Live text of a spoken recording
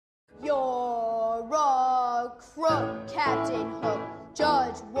Captain Hook.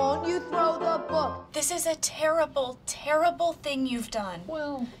 Judge, won't you throw the book? This is a terrible, terrible thing you've done.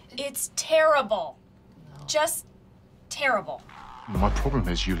 Well... It's terrible. No. Just terrible. My problem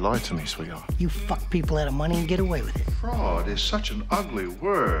is you lied to me, sweetheart. You fuck people out of money and get away with it. Fraud is such an ugly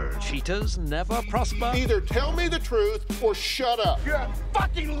word. Cheaters never prosper. Either tell me the truth or shut up. You're a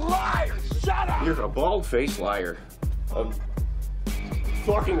fucking liar! Shut up! You're a bald-faced liar. A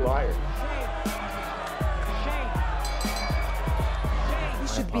fucking liar. You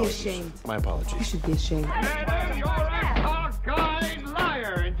should be ashamed. My apologies. You should be ashamed. Madam, you're a cockeyed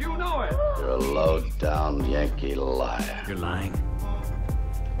liar, and you know it. You're a low-down Yankee liar. You're lying.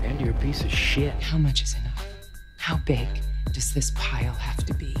 And you're a piece of shit. How much is enough? How big does this pile have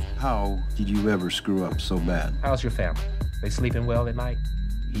to be? How did you ever screw up so bad? How's your family? They sleeping well at night?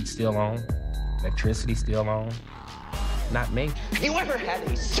 Heat still on? Electricity still on? Not me. Have you ever had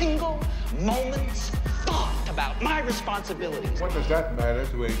a single moment's thought about my responsibilities? What does that matter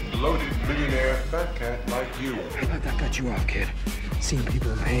to a bloated millionaire fat cat like you? I thought that got you off, kid. Seeing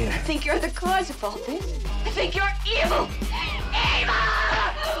people in pain. I think you're the cause of all this. I think you're evil! Evil!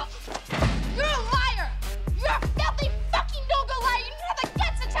 You're a liar! You're a filthy fucking no-go liar! You don't have the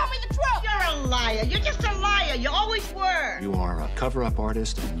guts to tell me the truth! You're a liar. You're just a liar. You always were. You are a cover-up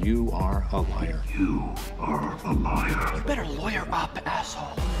artist, and you are a liar. You are a liar. You better lawyer up,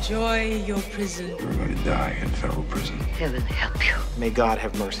 asshole. Enjoy your prison. You're going to die in federal prison. Heaven help you. May God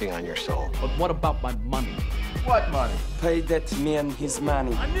have mercy on your soul. But what about my money? What money? Pay that man his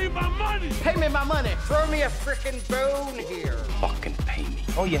money. I need my money! Pay me my money. Throw me a frickin' bone here. Fucking pay me.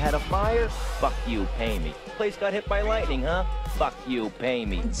 Oh, you had a fire? Fuck you, pay me. Place got hit by lightning, huh? Fuck you, pay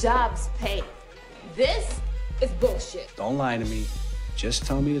me. Jobs pay. This is bullshit. Don't lie to me. Just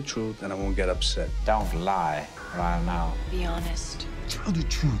tell me the truth, and I won't get upset. Don't lie right now. Be honest. Tell the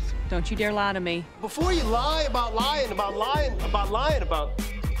truth. Don't you dare lie to me. Before you lie about lying, about lying, about lying, about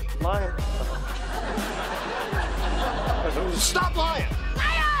lying. Stop lying!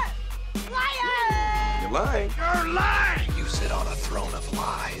 Liar! Liar! You're lying. You're lying! You sit on a throne of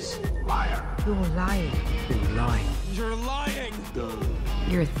lies. Liar. You're lying. You're lying. You're lying!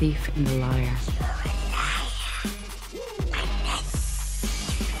 You're a thief and a liar.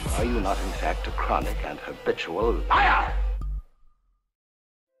 Are you not, in fact, a chronic and habitual Liar!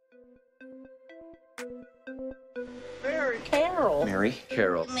 Carole. Mary?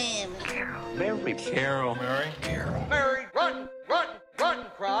 Carol. Man. Mary. Carol, Mary. Mary.